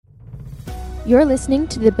You're listening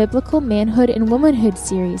to the Biblical Manhood and Womanhood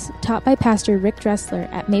series taught by Pastor Rick Dressler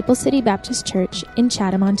at Maple City Baptist Church in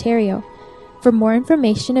Chatham, Ontario. For more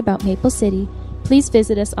information about Maple City, please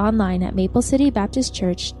visit us online at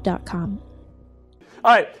maplecitybaptistchurch.com.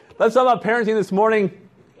 All right, let's talk about parenting this morning.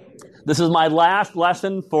 This is my last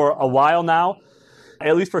lesson for a while now,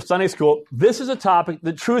 at least for Sunday school. This is a topic,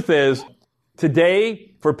 the truth is,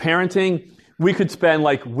 today for parenting, we could spend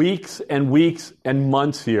like weeks and weeks and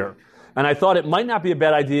months here. And I thought it might not be a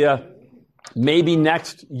bad idea, maybe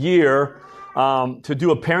next year, to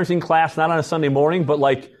do a parenting class, not on a Sunday morning, but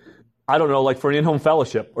like, I don't know, like for an in-home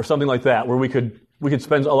fellowship or something like that, where we could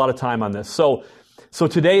spend a lot of time on this. So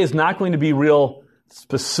today is not going to be real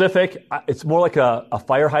specific. It's more like a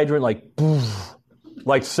fire hydrant,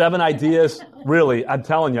 like 7 ideas. Really, I'm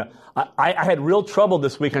telling you. I had real trouble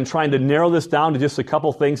this week on trying to narrow this down to just a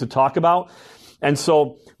couple things to talk about. And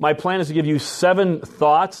so my plan is to give you 7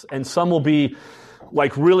 thoughts, and some will be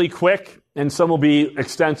like really quick, and some will be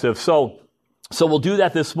extensive. So we'll do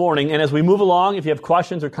that this morning. And as we move along, if you have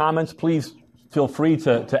questions or comments, please feel free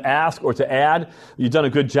to ask or to add. You've done a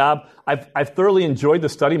good job. I've thoroughly enjoyed the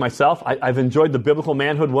study myself. I've enjoyed the biblical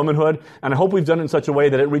manhood, womanhood, and I hope we've done it in such a way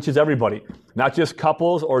that it reaches everybody, not just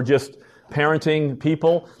couples or just parenting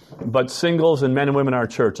people, but singles and men and women in our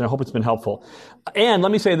church. And I hope it's been helpful. And let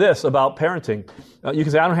me say this about parenting. You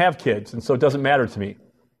can say, I don't have kids, and so it doesn't matter to me.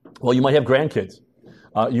 Well, you might have grandkids.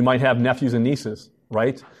 You might have nephews and nieces,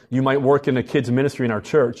 right? You might work in a kids ministry in our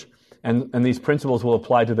church, and these principles will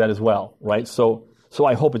apply to that as well, right? So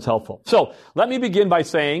I hope it's helpful. So let me begin by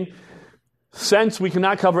saying, since we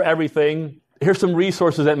cannot cover everything, here's some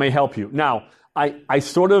resources that may help you. Now, I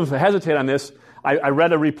sort of hesitate on this. I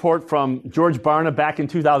read a report from George Barna back in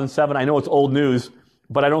 2007. I know it's old news,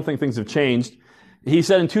 but I don't think things have changed. He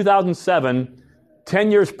said in 2007,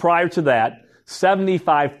 10 years prior to that,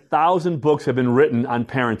 75,000 books have been written on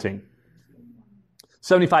parenting.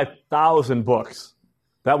 75,000 books.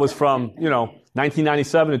 That was from,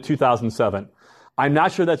 1997 to 2007. I'm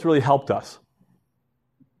not sure that's really helped us.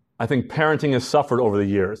 I think parenting has suffered over the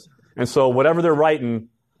years. And so whatever they're writing,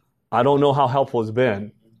 I don't know how helpful it's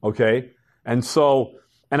been, okay?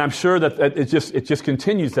 And I'm sure that it just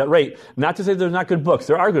continues that rate. Not to say there's not good books.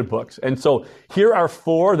 There are good books. And so here are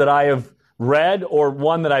 4 that I have read, or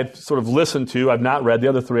one that I've sort of listened to. I've not read. The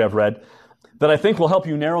other 3 I've read, that I think will help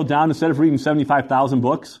you narrow down. Instead of reading 75,000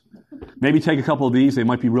 books, maybe take a couple of these. They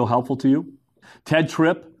might be real helpful to you. Ted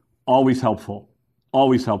Tripp, always helpful.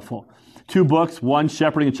 Always helpful. 2 books. One,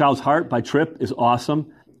 Shepherding a Child's Heart by Tripp is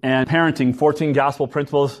awesome. And Parenting, 14 Gospel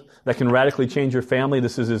Principles that can radically change your family.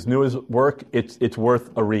 This is his newest work. It's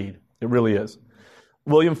worth a read. It really is.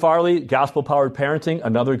 William Farley, Gospel-Powered Parenting,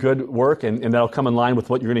 another good work, and that'll come in line with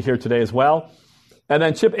what you're going to hear today as well. And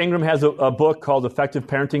then Chip Ingram has a book called Effective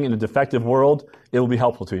Parenting in a Defective World. It will be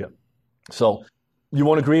helpful to you. So you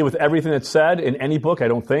won't agree with everything that's said in any book, I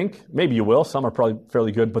don't think. Maybe you will. Some are probably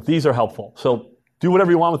fairly good, but these are helpful. So do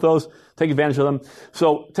whatever you want with those. Take advantage of them.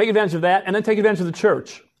 So take advantage of that, and then take advantage of the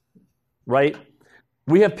church, right?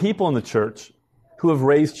 We have people in the church who have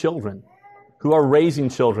raised children, who are raising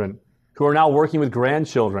children, who are now working with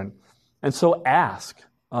grandchildren. And so ask,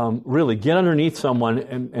 really, get underneath someone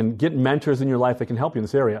and get mentors in your life that can help you in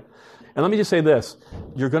this area. And let me just say this,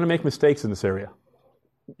 you're going to make mistakes in this area.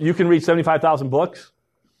 You can read 75,000 books,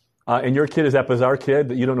 and your kid is that bizarre kid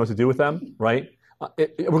that you don't know what to do with them, right? We're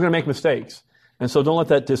going to make mistakes. And so don't let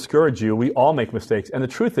that discourage you. We all make mistakes. And the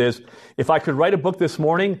truth is, if I could write a book this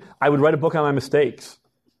morning, I would write a book on my mistakes.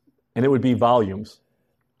 And it would be volumes,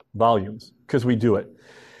 because we do it.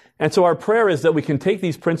 And so our prayer is that we can take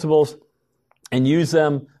these principles and use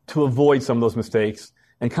them to avoid some of those mistakes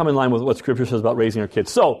and come in line with what Scripture says about raising our kids.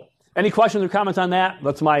 So, any questions or comments on that?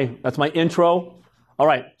 That's my intro. All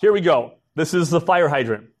right, here we go. This is the fire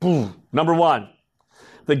hydrant. Boom. Number 1.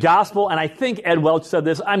 The gospel, and I think Ed Welch said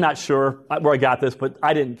this, I'm not sure where I got this, but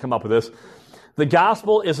I didn't come up with this. The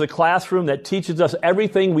gospel is a classroom that teaches us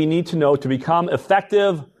everything we need to know to become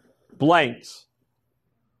effective blanks.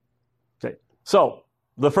 Okay. So,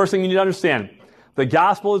 the first thing you need to understand, the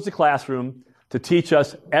gospel is the classroom to teach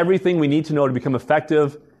us everything we need to know to become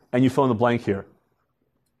effective, and you fill in the blank here.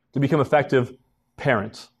 To become effective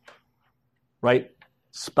parents, right?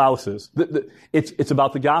 Spouses. It's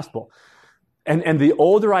about the gospel. And the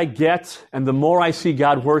older I get and the more I see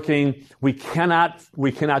God working, we cannot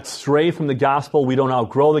stray from the gospel. We don't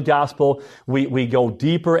outgrow the gospel. We go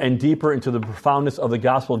deeper and deeper into the profoundness of the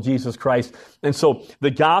gospel of Jesus Christ. And so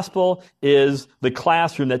the gospel is the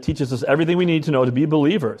classroom that teaches us everything we need to know to be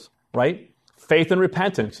believers, right? Faith and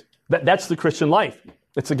repentance. That's the Christian life.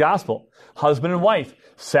 It's the gospel. Husband and wife.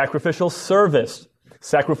 Sacrificial service.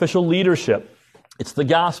 Sacrificial leadership. It's the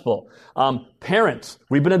gospel. Parents,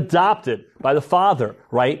 we've been adopted by the Father,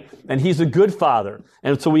 right? And He's a good Father.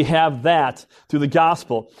 And so we have that through the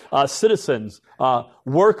gospel. Citizens,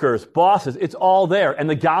 workers, bosses, it's all there. And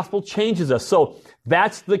the gospel changes us. So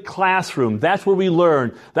that's the classroom. That's where we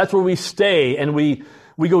learn. That's where we stay. And we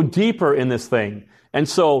go deeper in this thing. And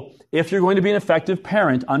so if you're going to be an effective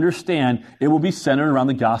parent, understand it will be centered around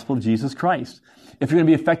the gospel of Jesus Christ. If you're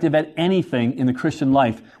going to be effective at anything in the Christian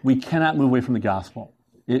life, we cannot move away from the gospel.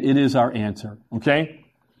 It is our answer, okay?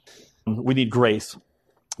 We need grace.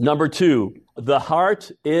 Number 2, the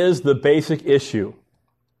heart is the basic issue.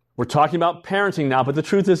 We're talking about parenting now, but the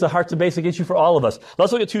truth is the heart's a basic issue for all of us.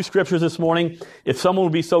 Let's look at 2 scriptures this morning. If someone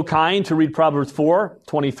would be so kind to read Proverbs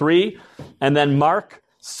 4:23, and then Mark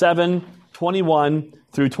 7:21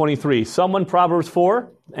 through 23. Someone, Proverbs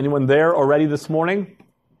 4? Anyone there already this morning?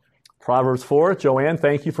 Proverbs 4. Joanne,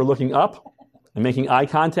 thank you for looking up and making eye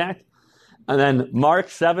contact. And then Mark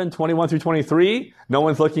 7:21 through 23. No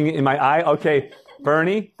one's looking in my eye. Okay,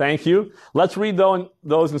 Bernie, thank you. Let's read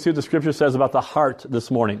those and see what the scripture says about the heart this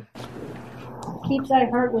morning. Keep thy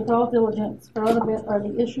heart with all diligence, for out of it are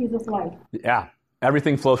the issues of life. Yeah,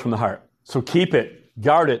 everything flows from the heart. So keep it,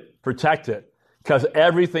 guard it, protect it, because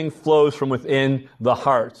everything flows from within the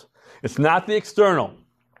heart. It's not the external.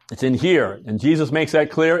 It's in here. And Jesus makes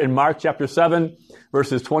that clear in Mark chapter 7,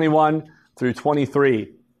 verses 21 through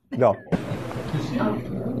 23. Go.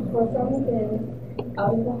 For from within,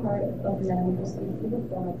 out of the heart of man proceeds evil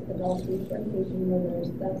thoughts, adultery, fornication, murders,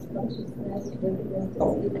 thefts, covetousness, wickedness,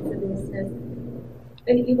 deceit, lasciviousness,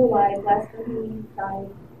 an evil lie, blasphemy, pride,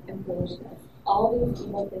 and foolishness. All these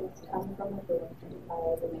evil things come from within and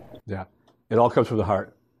defile the man. Yeah, it all comes from the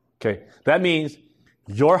heart. Okay, that means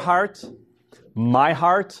your heart, my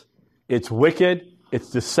heart, it's wicked, it's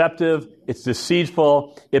deceptive, it's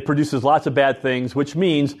deceitful, it produces lots of bad things, which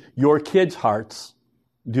means your kids' hearts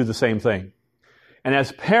do the same thing. And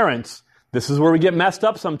as parents, this is where we get messed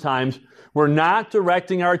up sometimes. We're not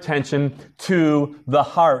directing our attention to the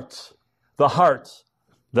heart. The heart.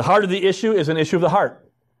 The heart of the issue is an issue of the heart.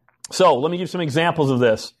 So let me give some examples of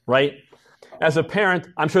this, right? As a parent,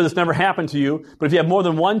 I'm sure this never happened to you, but if you have more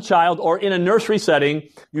than one child or in a nursery setting,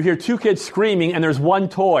 you hear 2 kids screaming and there's one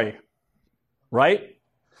toy, right?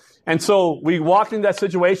 And so we walk into that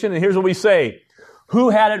situation and here's what we say.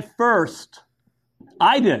 Who had it first?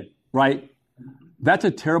 I did, right? That's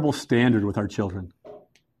a terrible standard with our children.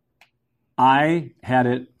 I had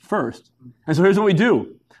it first. And so here's what we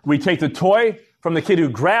do. We take the toy from the kid who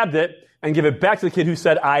grabbed it and give it back to the kid who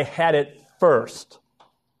said, I had it first.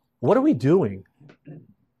 What are we doing?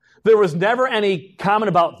 There was never any comment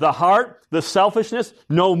about the heart, the selfishness,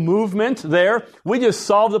 no movement there. We just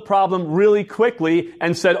solved the problem really quickly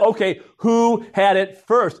and said, okay, who had it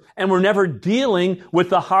first? And we're never dealing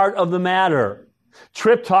with the heart of the matter.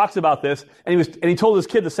 Tripp talks about this, and he told his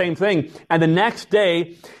kid the same thing. And the next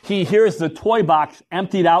day, he hears the toy box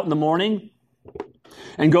emptied out in the morning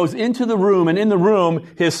and goes into the room. And in the room,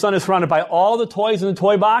 his son is surrounded by all the toys in the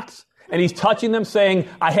toy box. And he's touching them saying,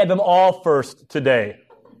 I had them all first today.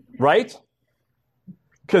 Right?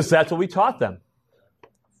 Because that's what we taught them.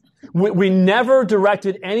 We never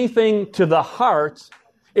directed anything to the heart.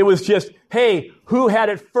 It was just, hey, who had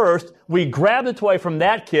it first? We grab the toy from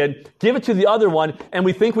that kid, give it to the other one, and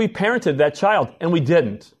we think we parented that child. And we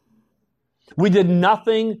didn't. We did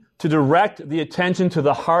nothing to direct the attention to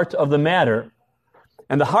the heart of the matter.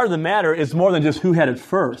 And the heart of the matter is more than just who had it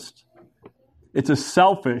first. It's a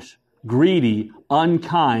selfish, greedy,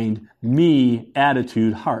 unkind, me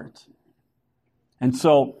attitude heart. And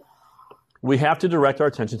so we have to direct our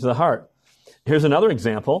attention to the heart. Here's another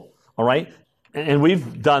example, all right? And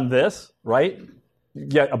we've done this, right? You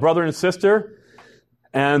get a brother and sister,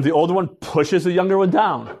 and the older one pushes the younger one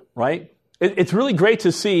down, right? It's really great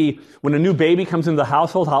to see when a new baby comes into the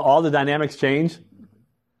household how all the dynamics change.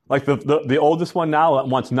 Like the oldest one now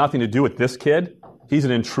wants nothing to do with this kid. He's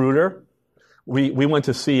an intruder. We went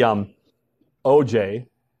to see OJ,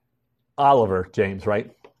 Oliver James,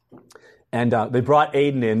 right? And they brought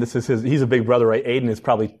Aiden in. He's a big brother, right? Aiden is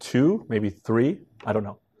probably 2, maybe 3. I don't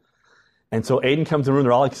know. And so Aiden comes in the room.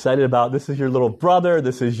 They're all excited about, this is your little brother.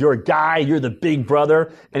 This is your guy. You're the big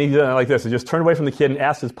brother. And he's like this. He just turned away from the kid and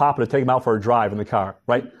asked his papa to take him out for a drive in the car,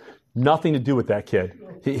 right? Nothing to do with that kid.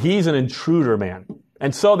 He's an intruder, man.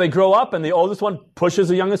 And so they grow up, and the oldest one pushes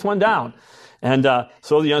the youngest one down. And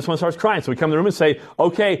so the youngest one starts crying. So we come in the room and say,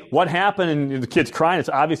 okay, what happened? And the kid's crying. It's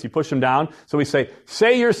obvious you pushed him down. So we say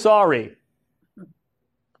you're sorry.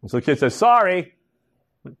 And so the kid says, sorry.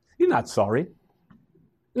 You're not sorry.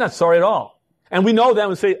 You're not sorry at all. And we know that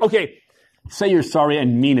and say, okay, say you're sorry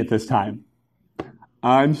and mean it this time.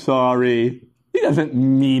 I'm sorry. He doesn't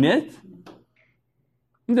mean it.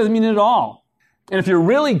 He doesn't mean it at all. And if you're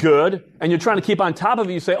really good and you're trying to keep on top of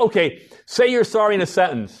it, you say, okay, say you're sorry in a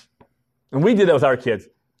sentence. And we did that with our kids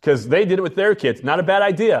because they did it with their kids. Not a bad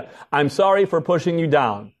idea. I'm sorry for pushing you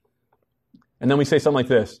down. And then we say something like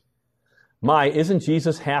this. My, isn't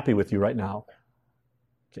Jesus happy with you right now?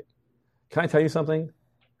 Okay. Can I tell you something?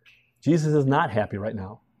 Jesus is not happy right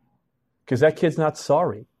now because that kid's not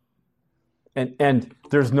sorry. And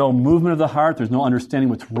there's no movement of the heart. There's no understanding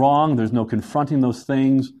what's wrong. There's no confronting those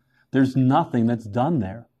things. There's nothing that's done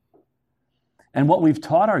there. And what we've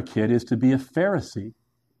taught our kid is to be a Pharisee.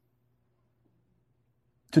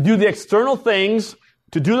 To do the external things,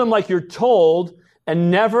 to do them like you're told,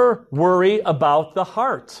 and never worry about the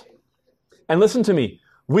heart. And listen to me,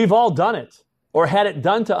 we've all done it, or had it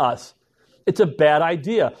done to us. It's a bad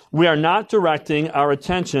idea. We are not directing our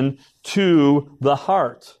attention to the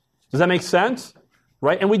heart. Does that make sense?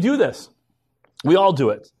 Right? And we do this. We all do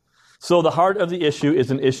it. So the heart of the issue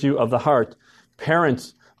is an issue of the heart.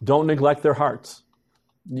 Parents, don't neglect their hearts.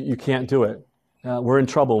 You can't do it. We're in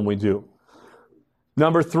trouble when we do.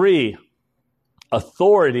 Number 3,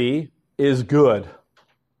 authority is good.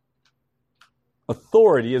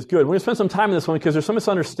 Authority is good. We're going to spend some time on this one because there's some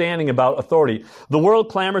misunderstanding about authority. The world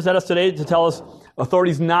clamors at us today to tell us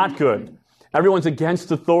authority is not good. Everyone's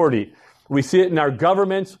against authority. We see it in our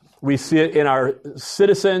governments. We see it in our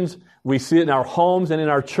citizens. We see it in our homes and in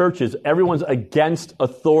our churches. Everyone's against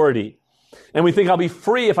authority. And we think I'll be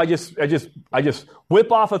free if I just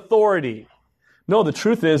whip off authority. No, the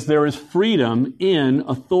truth is there is freedom in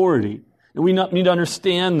authority. And we need to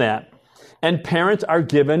understand that. And parents are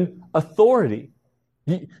given authority.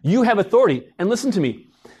 You have authority. And listen to me.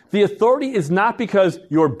 The authority is not because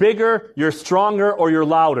you're bigger, you're stronger, or you're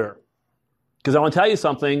louder. Because I want to tell you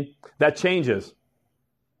something, that changes.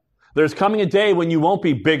 There's coming a day when you won't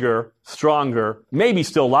be bigger, stronger, maybe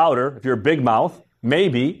still louder, if you're a big mouth,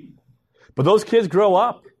 maybe. But those kids grow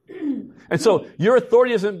up. And so your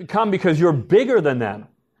authority doesn't come because you're bigger than them.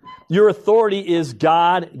 Your authority is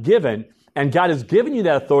God-given. And God has given you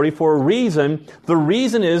that authority for a reason. The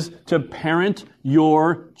reason is to parent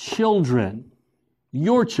your children.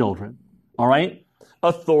 Your children. All right?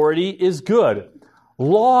 Authority is good.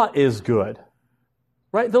 Law is good.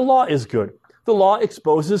 Right? The law is good. The law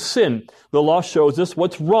exposes sin. The law shows us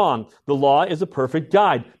what's wrong. The law is a perfect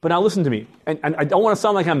guide. But now listen to me. And I don't want to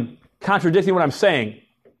sound like I'm contradicting what I'm saying.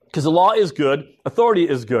 Because the law is good. Authority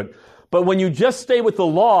is good. But when you just stay with the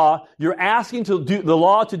law, you're asking the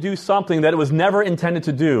law to do something that it was never intended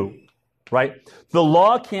to do. Right? The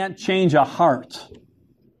law can't change a heart.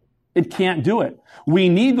 It can't do it. We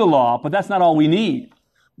need the law, but that's not all we need.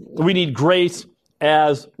 We need grace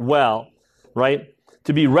as well. Right?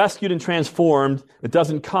 To be rescued and transformed, it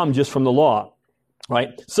doesn't come just from the law, right?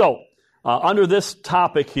 So, under this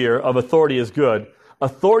topic here of authority is good,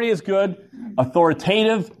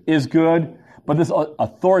 authoritative is good, but this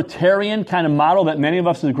authoritarian kind of model that many of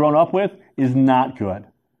us have grown up with is not good.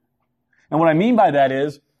 And what I mean by that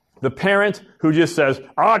is the parent who just says,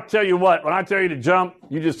 I'll tell you what, when I tell you to jump,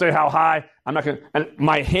 you just say how high. I'm not going to, and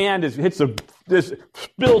my hand hits this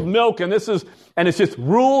spilled milk, and it's just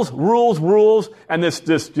rules, and this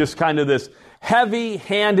just kind of this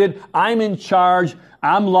heavy-handed, I'm in charge,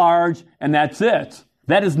 I'm large, and that's it.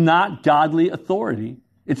 That is not godly authority.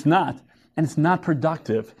 It's not. And it's not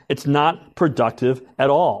productive. It's not productive at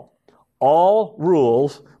all. All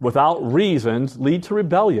rules without reasons lead to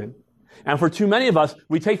rebellion. And for too many of us,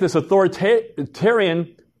 we take this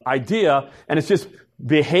authoritarian idea, and it's just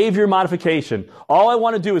behavior modification. All I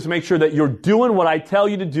want to do is make sure that you're doing what I tell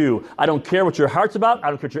you to do. I don't care what your heart's about. I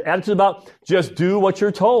don't care what your attitude's about. Just do what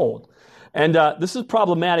you're told. And this is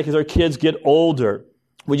problematic as our kids get older.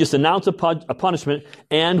 We just announce a punishment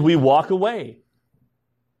and we walk away.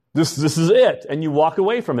 This is it. And you walk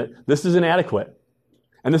away from it. This is inadequate.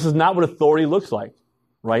 And this is not what authority looks like,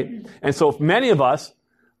 right? And so many of us,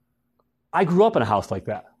 I grew up in a house like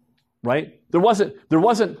that. Right? There wasn't,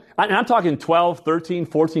 and I'm talking 12, 13,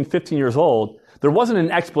 14, 15 years old. There wasn't an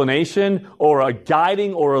explanation or a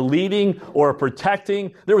guiding or a leading or a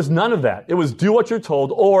protecting. There was none of that. It was do what you're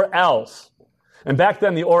told or else. And back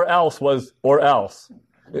then the or else was or else.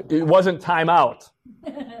 It wasn't time out.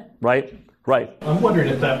 Right? Right. I'm wondering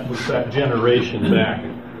if that was that generation back,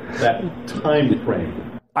 that time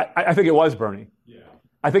frame. I think it was, Bernie.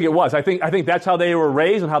 I think it was. I think that's how they were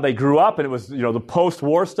raised and how they grew up, and it was, the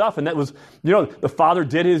post-war stuff, and that was, the father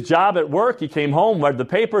did his job at work. He came home, read the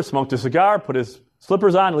paper, smoked a cigar, put his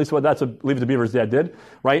slippers on. At least that's what Leave It to Beaver's dad did,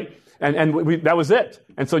 right? And that was it.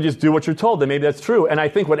 And so just do what you're told. Then maybe that's true. And I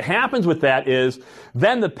think what happens with that is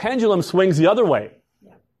then the pendulum swings the other way.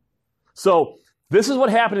 So this is what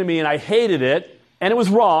happened to me, and I hated it, and it was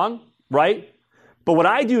wrong, right? But what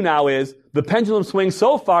I do now is the pendulum swings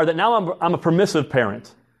so far that now I'm a permissive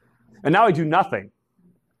parent. And now I do nothing.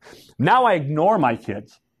 Now I ignore my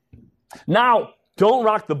kids. Now, don't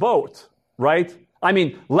rock the boat, right? I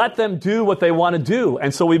mean, let them do what they want to do.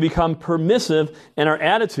 And so we become permissive in our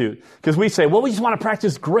attitude. Because we say, well, we just want to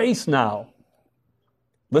practice grace now.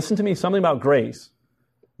 Listen to me, something about grace.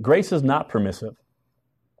 Grace is not permissive.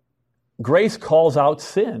 Grace calls out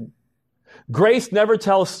sin. Grace never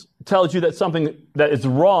tells you that something that is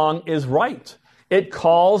wrong is right. It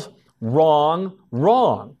calls wrong,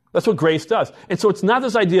 wrong. That's what grace does. And so it's not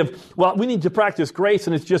this idea of, well, we need to practice grace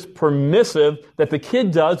and it's just permissive that the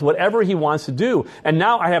kid does whatever he wants to do. And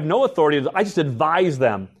now I have no authority. I just advise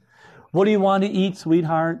them. What do you want to eat,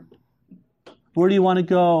 sweetheart? Where do you want to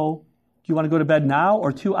go? Do you want to go to bed now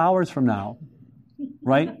or 2 hours from now?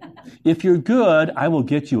 Right? If you're good, I will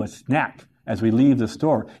get you a snack as we leave the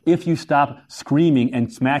store. If you stop screaming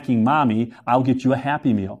and smacking mommy, I'll get you a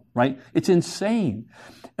Happy Meal. Right? It's insane.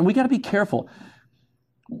 And we got to be careful.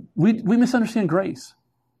 We misunderstand grace.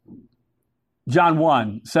 John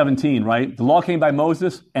 1:17, right? The law came by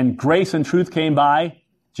Moses, and grace and truth came by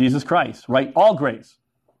Jesus Christ, right? All grace.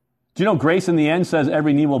 Do you know grace in the end says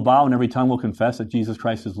every knee will bow and every tongue will confess that Jesus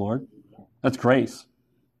Christ is Lord? That's grace.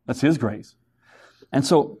 That's His grace. And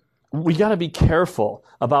so we got to be careful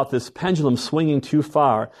about this pendulum swinging too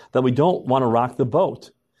far that we don't want to rock the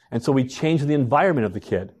boat. And so we change the environment of the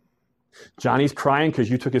kid. Johnny's crying because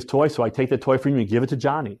you took his toy, so I take the toy from you and give it to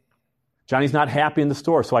Johnny. Johnny's not happy in the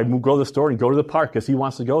store, so I go to the store and go to the park because he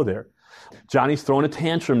wants to go there. Johnny's throwing a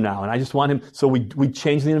tantrum now, and I just want him, so we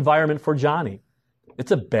change the environment for Johnny.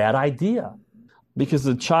 It's a bad idea because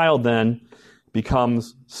the child then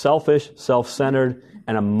becomes selfish, self-centered,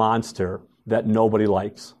 and a monster that nobody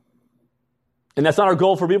likes. And that's not our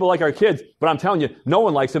goal for people like our kids, but I'm telling you, no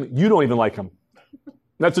one likes them. You don't even like them.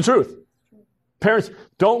 That's the truth. Parents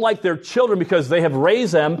don't like their children because they have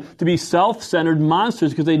raised them to be self-centered monsters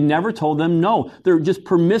because they never told them no. They're just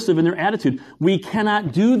permissive in their attitude. We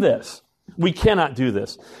cannot do this. We cannot do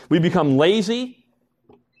this. We become lazy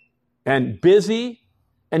and busy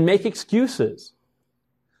and make excuses.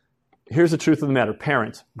 Here's the truth of the matter.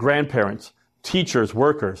 Parents, grandparents, teachers,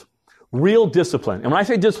 workers, real discipline. And when I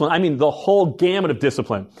say discipline, I mean the whole gamut of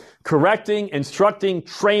discipline. Correcting, instructing,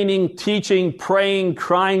 training, teaching, praying,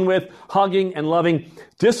 crying with, hugging, and loving.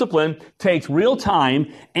 Discipline takes real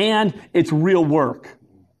time and it's real work.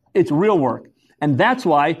 It's real work. And that's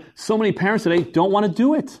why so many parents today don't want to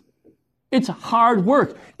do it. It's hard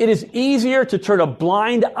work. It is easier to turn a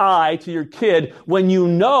blind eye to your kid when you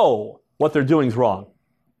know what they're doing is wrong.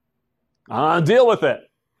 Deal with it.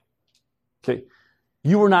 Okay.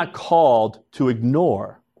 You were not called to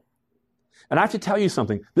ignore. And I have to tell you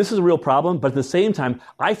something. This is a real problem, but at the same time,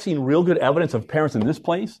 I've seen real good evidence of parents in this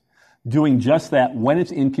place doing just that when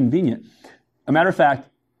it's inconvenient. A matter of fact,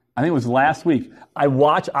 I think it was last week, I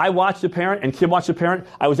watched a parent, and Kim watched a parent.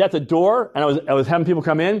 I was at the door, and I was having people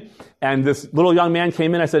come in, and this little young man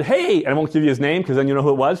came in. I said, hey, and I won't give you his name, because then you know who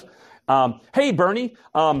it was. Hey, Bernie,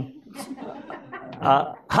 how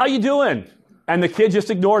you doing? And the kid just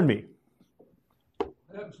ignored me.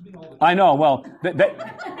 I know. Well,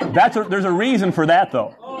 there's a reason for that,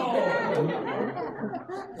 though.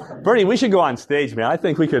 Bernie, we should go on stage, man. I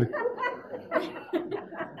think we could.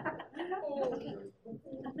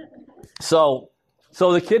 So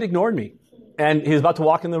the kid ignored me, and he was about to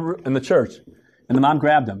walk in the church, and the mom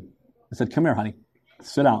grabbed him and said, "Come here, honey,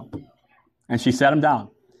 sit down." And she sat him down,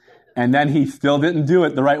 and then he still didn't do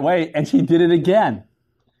it the right way, and she did it again,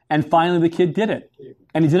 and finally the kid did it,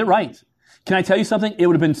 and he did it right. Can I tell you something? It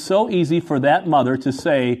would have been so easy for that mother to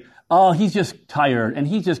say, oh, he's just tired, and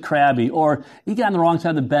he's just crabby, or he got on the wrong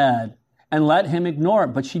side of the bed, and let him ignore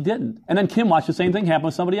it, but she didn't. And then Kim watched the same thing happen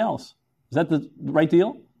with somebody else. Is that the right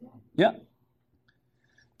deal? Yeah.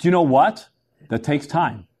 Do you know what? That takes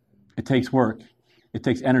time. It takes work. It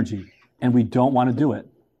takes energy, and we don't want to do it.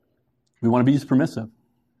 We want to be just permissive.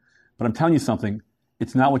 But I'm telling you something,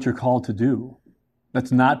 it's not what you're called to do.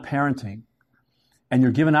 That's not parenting. And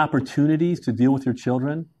you're given opportunities to deal with your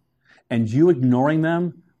children, and you ignoring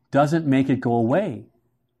them doesn't make it go away.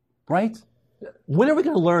 Right? When are we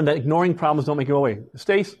going to learn that ignoring problems don't make it go away?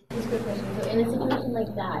 Stace? That's a good question. So in a situation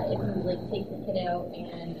like that, if you take the kid out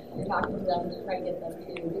and you're talking to them to try to get them to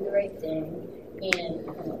do the right thing and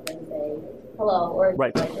come up and say hello or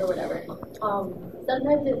right. Or whatever,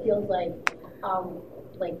 sometimes it feels like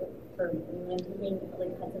for when taking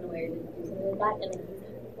pets in a way or do something like that, and then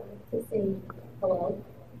to say hello,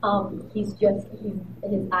 his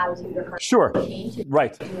attitude or heart Sure. change.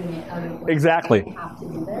 Right. Doing it out of Exactly. I have to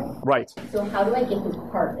do this. Right. So how do I get his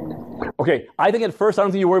heart in that? Okay, I think at first, I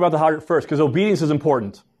don't think you worry about the heart at first, because obedience is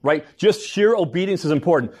important, right? Just sheer obedience is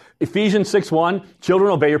important. Ephesians 6:1,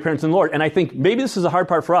 children, obey your parents in the Lord. And I think maybe this is the hard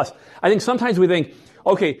part for us. I think sometimes we think,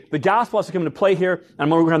 okay, the gospel has to come into play here, and I'm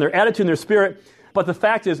going to work on their attitude and their spirit. But the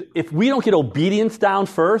fact is, if we don't get obedience down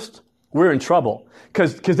first, we're in trouble.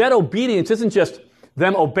 Because that obedience isn't just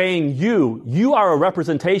them obeying you. You are a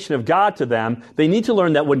representation of God to them. They need to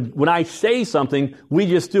learn that when I say something, we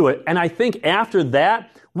just do it. And I think after that,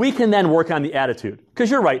 we can then work on the attitude. Because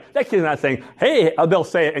you're right. That kid's not saying, hey, they'll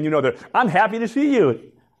say it, and you know that, I'm happy to see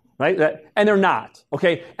you. Right? And they're not.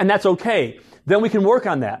 Okay? And that's okay. Then we can work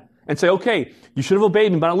on that and say, okay, you should have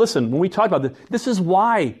obeyed me, but now listen, when we talk about this is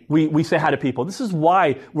why we say hi to people. This is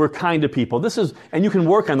why we're kind to people. And you can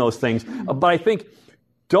work on those things. But I think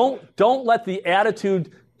don't let the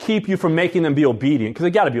attitude keep you from making them be obedient, because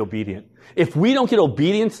they got to be obedient. If we don't get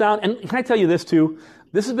obedience down, and can I tell you this too?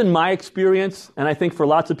 This has been my experience, and I think for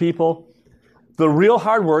lots of people, the real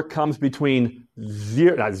hard work comes between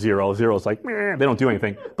zero is like, meh, they don't do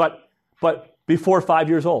anything. But before 5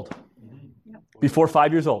 years old. Before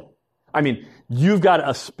 5 years old. I mean, you've got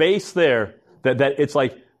a space there that it's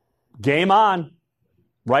like, game on,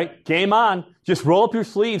 right? Game on. Just roll up your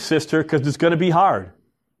sleeves, sister, because it's going to be hard.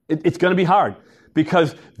 It's going to be hard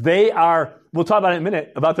because we'll talk about it in a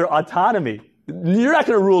minute, about their autonomy. You're not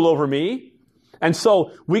going to rule over me. And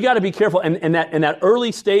so we got to be careful in that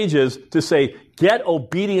early stages to say, get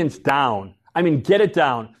obedience down. I mean, get it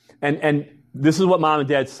down. And this is what mom and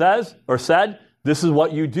dad said. This is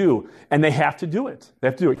what you do. And they have to do it. They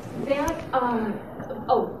have to do it.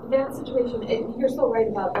 That situation, you're so right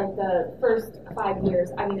about like the first 5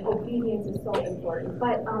 years. I mean, obedience is so important.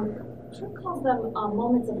 But Chuck calls them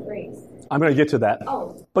moments of grace. I'm going to get to that.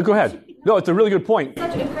 Oh. But go ahead. No, it's a really good point.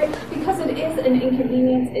 Such a great, because it is an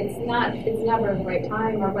inconvenience. It's never the right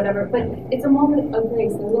time or whatever. But it's a moment of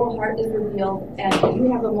grace. Their little heart is revealed, and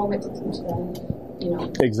you have a moment to teach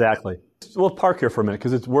them. Exactly. We'll park here for a minute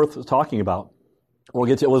because it's worth talking about.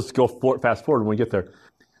 Let's go fast forward when we get there.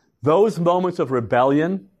 Those moments of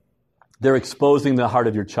rebellion, they're exposing the heart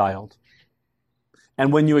of your child.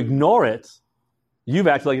 And when you ignore it, you've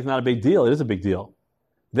acted like it's not a big deal. It is a big deal.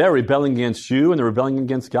 They're rebelling against you and they're rebelling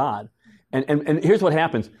against God. And here's what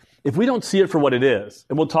happens. If we don't see it for what it is,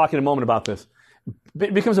 and we'll talk in a moment about this,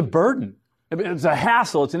 it becomes a burden. It's a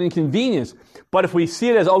hassle. It's an inconvenience. But if we see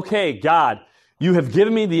it as, okay, God, you have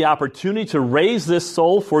given me the opportunity to raise this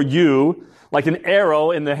soul for you, like an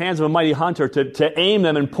arrow in the hands of a mighty hunter, to aim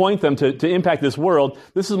them and point them to impact this world.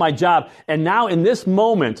 This is my job. And now in this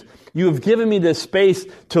moment, you have given me this space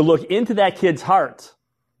to look into that kid's heart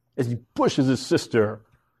as he pushes his sister,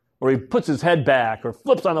 or he puts his head back, or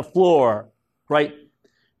flips on the floor, right?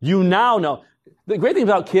 You now know. The great thing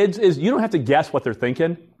about kids is you don't have to guess what they're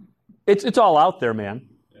thinking. It's all out there, man.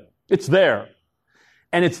 Yeah. It's there.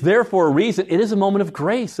 And it's there for a reason. It is a moment of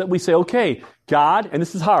grace that we say, okay, God, and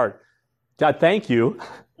this is hard, God, thank you,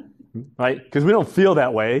 right? Because we don't feel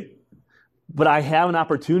that way. But I have an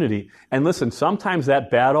opportunity. And listen, sometimes that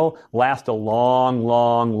battle lasts a long,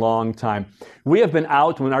 long, long time. We have been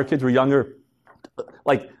out when our kids were younger.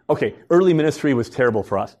 Early ministry was terrible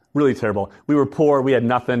for us. Really terrible. We were poor. We had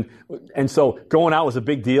nothing. And so going out was a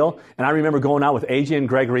big deal. And I remember going out with AJ and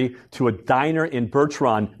Gregory to a diner in Birch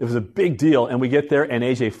Run. It was a big deal. And we get there and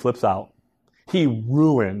AJ flips out. He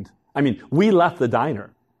ruined. We left the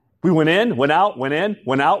diner. We went in, went out, went in,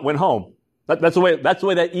 went out, went home. That's the way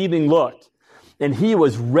that evening looked. And he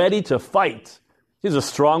was ready to fight. He has a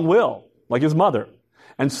strong will, like his mother.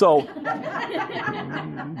 And so,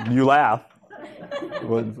 you laugh.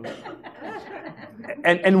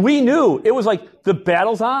 And we knew, it was like, the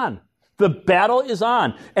battle's on. The battle is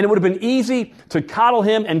on. And it would have been easy to coddle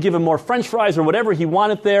him and give him more French fries or whatever he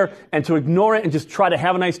wanted there and to ignore it and just try to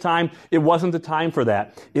have a nice time. It wasn't the time for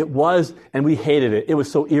that. It was, and we hated it. It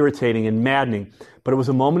was so irritating and maddening. But it was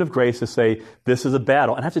a moment of grace to say, this is a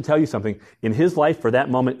battle. And I have to tell you something. In his life, for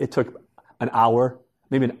that moment, it took an hour,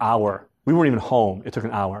 maybe an hour. We weren't even home. It took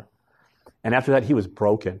an hour. And after that, he was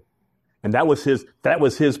broken. And that was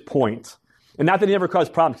his point. And not that he never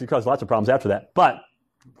caused problems. He caused lots of problems after that. But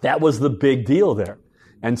that was the big deal there.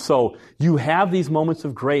 And so you have these moments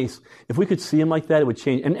of grace. If we could see them like that, it would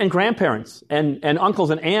change. And grandparents and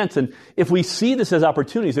uncles and aunts. And if we see this as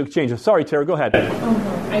opportunities, it would change. Sorry, Tara, go ahead.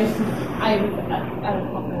 I was at a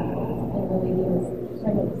conference, and the lady was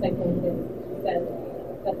talking about the cycling kids, said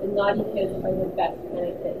that the naughty kids are the best kind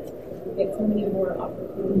of kids. You get so many more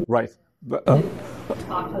opportunities. Right.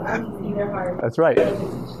 talk to them, see their heart. That's right.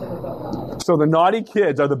 So the naughty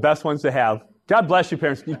kids are the best ones to have. God bless you,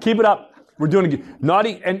 parents. You keep it up. We're doing it.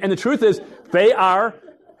 Naughty, and the truth is, they are,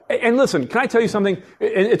 and listen, can I tell you something?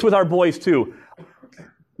 It's with our boys too.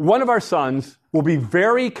 One of our sons will be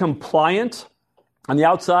very compliant on the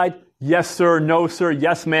outside. Yes, sir. No, sir.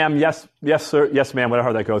 Yes, ma'am. Yes, sir. Yes, ma'am.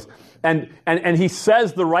 Whatever that goes. And he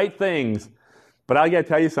says the right things. But I got to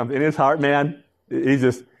tell you something. In his heart, man, he's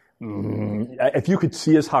just, if you could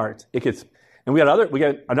see his heart, it gets, and we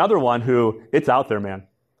got another one who, it's out there, man.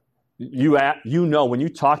 You know, when you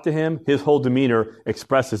talk to him, his whole demeanor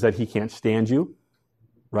expresses that he can't stand you,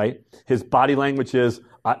 right? His body language is,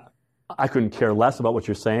 I couldn't care less about what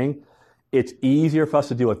you're saying. It's easier for us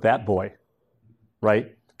to deal with that boy,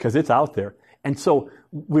 right? Because it's out there. And so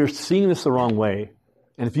we're seeing this the wrong way.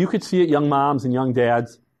 And if you could see it, young moms and young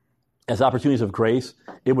dads, as opportunities of grace,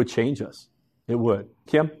 it would change us. It would.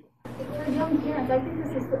 Kim? For young parents, I think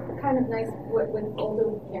this is kind of nice with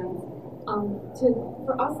older parents,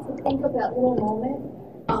 for us to think of that little moment.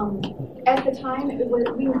 At the time, we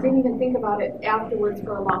didn't even think about it afterwards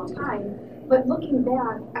for a long time. But looking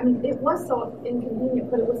back, I mean, it was so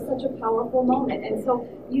inconvenient, but it was such a powerful moment. And so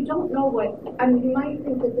you don't know you might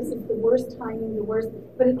think that this is the worst timing,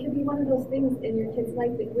 but it could be one of those things in your kid's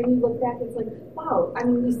life that when you look back, it's like, wow, I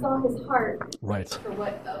mean, we saw his heart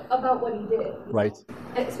about what he did. Right.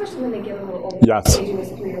 Especially when they get a little older. Yes. Maybe it was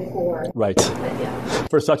 3 or 4. Right. But yeah.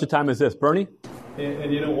 For such a time as this. Bernie?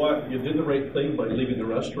 And you know what? You did the right thing by leaving the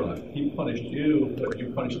restaurant. He punished you, but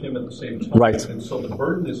you punished him at the same time. Right. And so the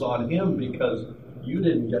burden is on him because you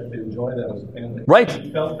didn't get to enjoy that as a family. Right.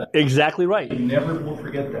 He felt that. Exactly right. He never will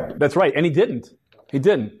forget that. That's right. And he didn't.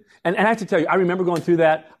 And I have to tell you, I remember going through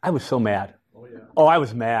that. I was so mad. Oh, yeah. Oh, I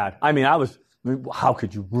was mad. I mean, how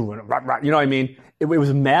could you ruin it? You know what I mean? It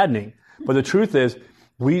was maddening. But the truth is,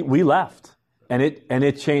 we left. And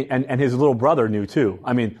it changed, and his little brother knew too.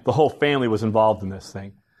 I mean, the whole family was involved in this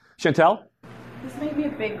thing. Chantel? This may be a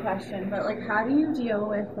big question, but how do you deal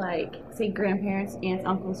with say grandparents, aunts,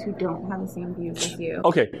 uncles who don't have the same views as you?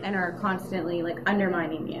 Okay. And are constantly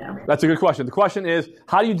undermining you? That's a good question. The question is,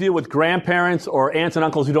 how do you deal with grandparents or aunts and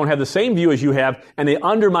uncles who don't have the same view as you have, and they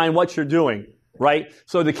undermine what you're doing, right?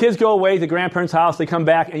 So the kids go away to grandparents' house, they come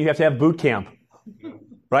back, and you have to have boot camp,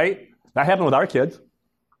 right? That happened with our kids.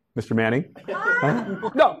 Mr. Manning.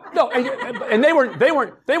 No, and they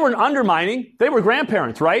weren't undermining. They were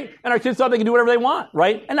grandparents, right? And our kids thought they could do whatever they want,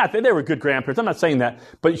 right? And not that they were good grandparents. I'm not saying that,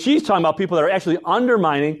 but she's talking about people that are actually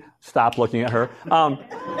undermining. Stop looking at her.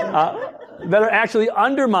 That are actually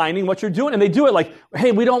undermining what you're doing, and they do it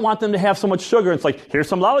hey, we don't want them to have so much sugar. It's here's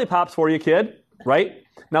some lollipops for you, kid, right?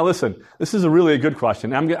 Now listen, this is a good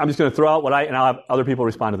question. I'm just going to throw out and I'll have other people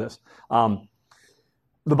respond to this.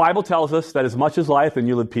 The Bible tells us that as much as life, and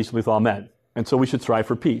you live peaceably with all men. And so we should strive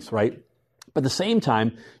for peace, right? But at the same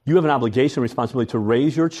time, you have an obligation and responsibility to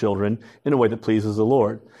raise your children in a way that pleases the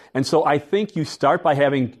Lord. And so I think you start by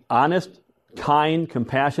having honest, kind,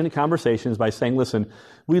 compassionate conversations by saying, listen,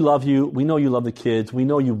 we love you. We know you love the kids. We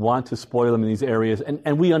know you want to spoil them in these areas.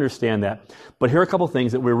 And we understand that. But here are a couple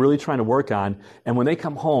things that we're really trying to work on. And when they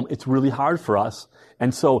come home, it's really hard for us.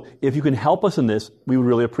 And so if you can help us in this, we would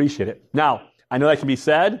really appreciate it. Now, I know that can be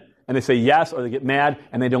said, and they say yes, or they get mad,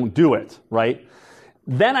 and they don't do it, right?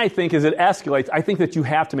 Then I think as it escalates, I think that you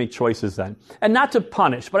have to make choices then. And not to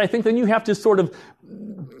punish, but I think then you have to sort of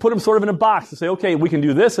put them sort of in a box to say, okay, we can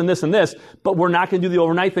do this and this and this, but we're not going to do the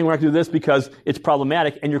overnight thing. We're not going to do this because it's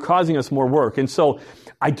problematic, and you're causing us more work. And so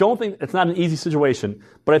I don't think it's not an easy situation,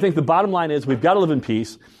 but I think the bottom line is we've got to live in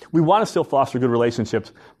peace. We want to still foster good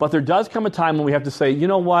relationships, but there does come a time when we have to say, you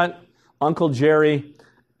know what, Uncle Jerry,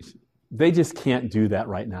 they just can't do that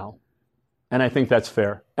right now. And I think that's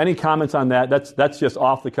fair. Any comments on that? That's just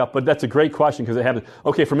off the cuff, but that's a great question because it happens.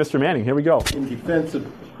 Okay, for Mr. Manning, here we go. In defense of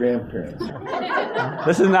grandparents.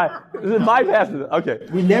 This is bypassing. Okay.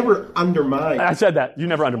 We never undermine. I said that. You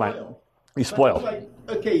never undermine it. You spoil.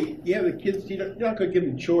 Okay, you have the kids, you're not going to give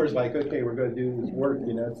them chores okay, we're going to do this work,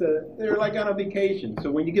 So they're on a vacation.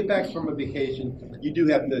 So when you get back from a vacation, you do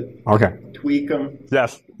have to tweak them.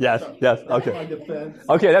 Yes. Okay. That's my defense.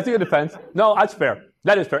 Okay, that's a good defense. No, that's fair.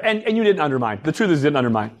 That is fair. And you didn't undermine. The truth is you didn't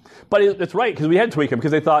undermine. But it's right, because we had to tweak them,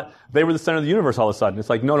 because they thought they were the center of the universe all of a sudden. It's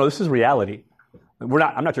no, this is reality.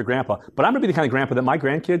 I'm not your grandpa, but I'm going to be the kind of grandpa that my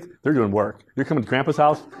grandkids, they're doing work. You're coming to grandpa's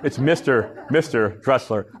house, it's Mr.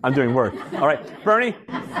 Dressler. I'm doing work. All right, Bernie?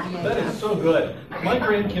 That is so good. My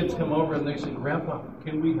grandkids come over and they say, Grandpa,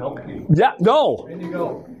 can we help you? Yeah, no. There you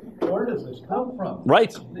go. Where does this come from?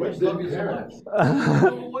 Right. They just love you so much.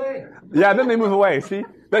 Move away. Yeah, then they move away, see?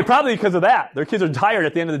 But probably because of that. Their kids are tired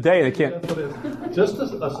at the end of the day and they can't. Just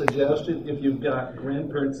as a suggestion, if you've got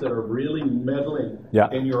grandparents that are really meddling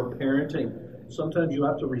in your parenting, sometimes you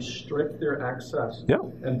have to restrict their access. Yeah.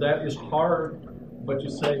 And that is hard, but you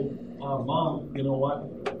say, Mom, you know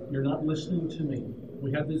what? You're not listening to me.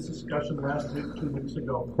 We had this discussion last week, 2 weeks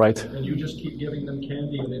ago. Right. And you just keep giving them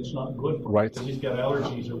candy and it's not good for right. them. He's got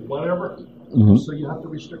allergies or whatever. Mm-hmm. So you have to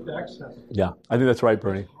restrict access. Yeah, I think that's right,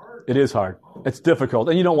 Bernie. It is hard. It's difficult,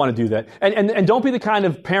 and you don't want to do that. And don't be the kind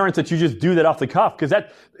of parents that you just do that off the cuff, because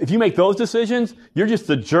that if you make those decisions, you're just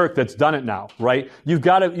the jerk that's done it now, right? You've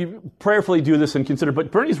got to prayerfully do this and consider.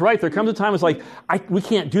 But Bernie's right. There comes a time it's like, we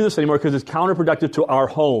can't do this anymore because it's counterproductive to our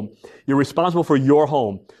home. You're responsible for your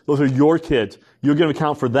home. Those are your kids. You're going to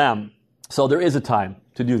account for them. So there is a time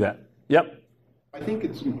to do that. Yep. I think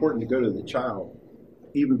it's important to go to the child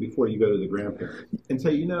even before you go to the grandparent and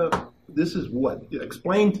say, this is what.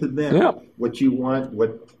 Explain to them what you want,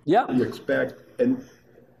 what you expect. And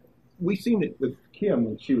we've seen it with Kim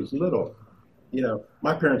when she was little.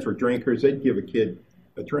 My parents were drinkers. They'd give a kid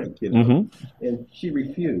a drink, Mm-hmm. and she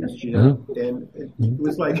refused, and it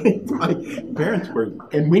was like my parents were,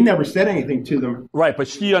 and we never said anything to them. Right, but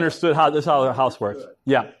she understood how their house works.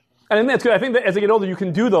 Yeah. And that's good. I think that as they get older, you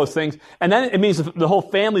can do those things. And then it means the whole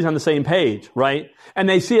family's on the same page, right? And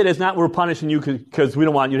they see it as not we're punishing you because we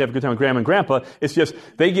don't want you to have a good time with Grandma and Grandpa. It's just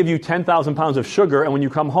they give you 10,000 pounds of sugar, and when you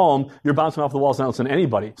come home, you're bouncing off the walls and not listening to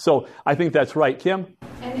anybody. So I think that's right. Kim?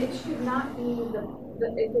 And it should not be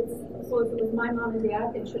if it was my mom and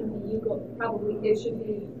dad, it shouldn't be it should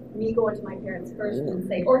be me going to my parents first and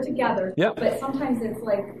say, or together. Yep. But sometimes it's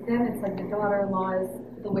like the daughter-in-law is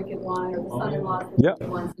the wicked one, or the son-in-law is the wicked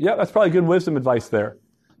one. Yeah, that's probably good wisdom advice there.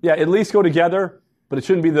 Yeah, at least go together, but it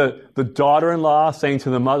shouldn't be the daughter-in-law saying to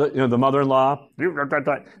the mother, the mother-in-law,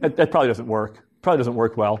 that probably doesn't work. Probably doesn't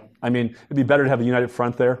work well. I mean, it'd be better to have a united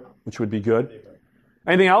front there, which would be good.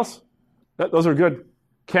 Anything else? Those are good.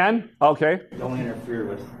 Ken? Okay. Don't interfere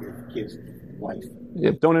with your kid's life.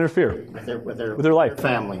 Yeah, don't interfere. With their life.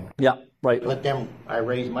 Family. Yeah, right. Let them, I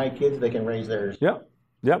raise my kids, they can raise theirs. Yeah,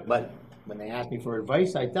 yeah. But when they ask me for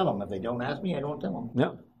advice, I tell them. If they don't ask me, I don't tell them.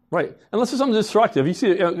 Yeah, right. Unless there's something destructive. You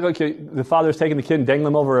see, the father's taking the kid and dangling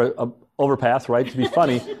them over a overpass, right, to be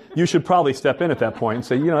funny, you should probably step in at that point and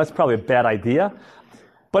say, that's probably a bad idea.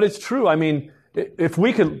 But it's true. I mean, if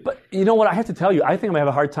we could, but you know what, I have to tell you, I think I'm going to have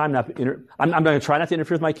a hard time I'm going to try not to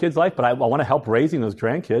interfere with my kids' life, but I want to help raising those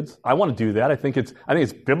grandkids. I want to do that. I think it's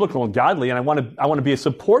biblical and godly, and I want to be a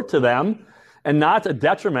support to them and not a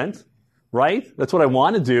detriment, right? That's what I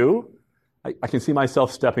want to do. I can see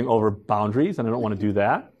myself stepping over boundaries, and I don't want to do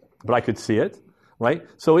that, but I could see it, right?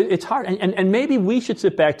 So it's hard. And maybe we should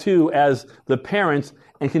sit back, too, as the parents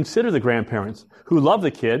and consider the grandparents who love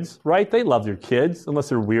the kids, right? They love their kids, unless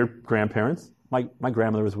they're weird grandparents. My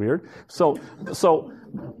grandmother was weird.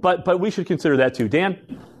 But we should consider that, too.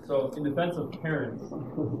 Dan? So, in defense of parents.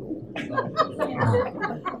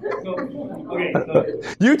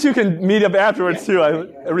 You two can meet up afterwards, too. I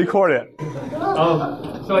record it.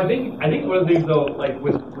 So I think one of the things, though, like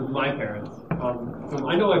with my parents, so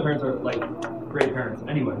I know my parents are like great parents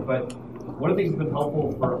anyway, but one of the things that's been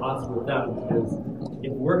helpful for us with them is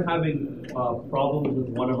if we're having problems with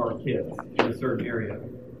one of our kids in a certain area,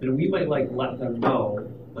 then we might let them know,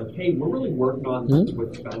 hey, we're really working on this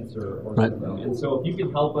with Spencer or something. And so if you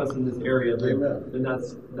can help us in this area, then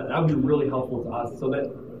that would be really helpful to us, so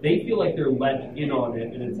that they feel like they're let in on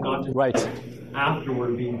it, and it's not just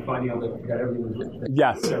afterward finding out that everything was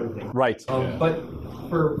yes, everything. Right. But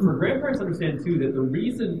for grandparents to understand too that the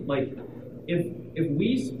reason, if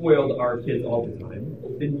we spoiled our kids all the time,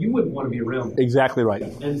 then you wouldn't want to be around them. Exactly right.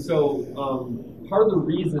 And so part of the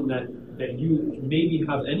reason that you maybe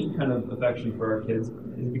have any kind of affection for our kids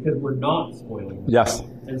is because we're not spoiling them. Yes.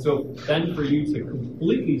 And so then for you to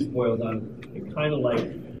completely spoil them, it kind of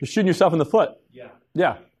you're shooting yourself in the foot. Yeah.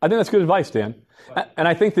 Yeah. I think that's good advice, Dan. And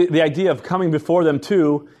I think the idea of coming before them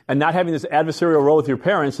too and not having this adversarial role with your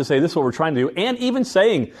parents to say this is what we're trying to do, and even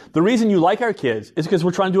saying the reason you like our kids is because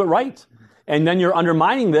we're trying to do it right. And then you're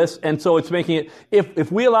undermining this, and so it's making it,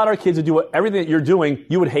 if we allowed our kids to do everything that you're doing,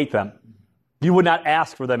 you would hate them. You would not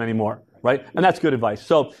ask for them anymore, right? And that's good advice.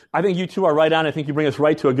 So I think you two are right on. I think you bring us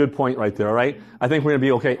right to a good point right there, all right? I think we're going to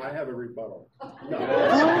be okay. I have a rebuttal.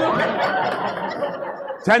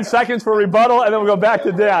 10 seconds for a rebuttal, and then we'll go back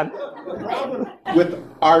to Dan. With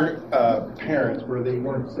our parents, where they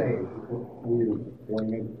weren't saved,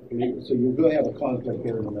 So you're going to have a conflict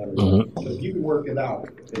here no matter what. So if you can work it out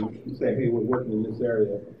and you say, hey, we're working in this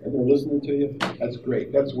area, and they're listening to you, that's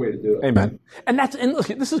great. That's the way to do it. Amen. And look,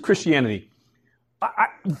 this is Christianity.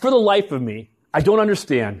 For the life of me, I don't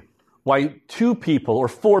understand why 2 people or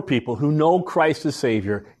 4 people who know Christ as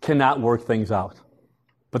Savior cannot work things out.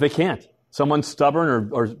 But they can't. Someone's stubborn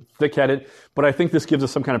or thick-headed, but I think this gives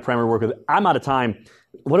us some kind of primary work with it. I'm out of time.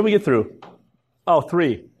 What did we get through? Oh,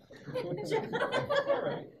 3.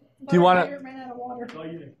 Do you want to?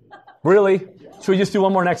 Really? Should we just do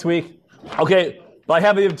one more next week? Okay, well, I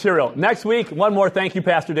have the material. Next week, one more. Thank you,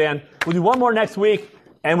 Pastor Dan. We'll do one more next week,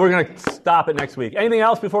 and we're going to stop it next week. Anything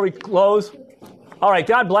else before we close? All right,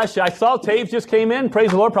 God bless you. I saw Taves just came in.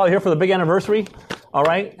 Praise the Lord, probably here for the big anniversary. All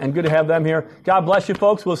right, and good to have them here. God bless you,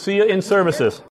 folks. We'll see you in services.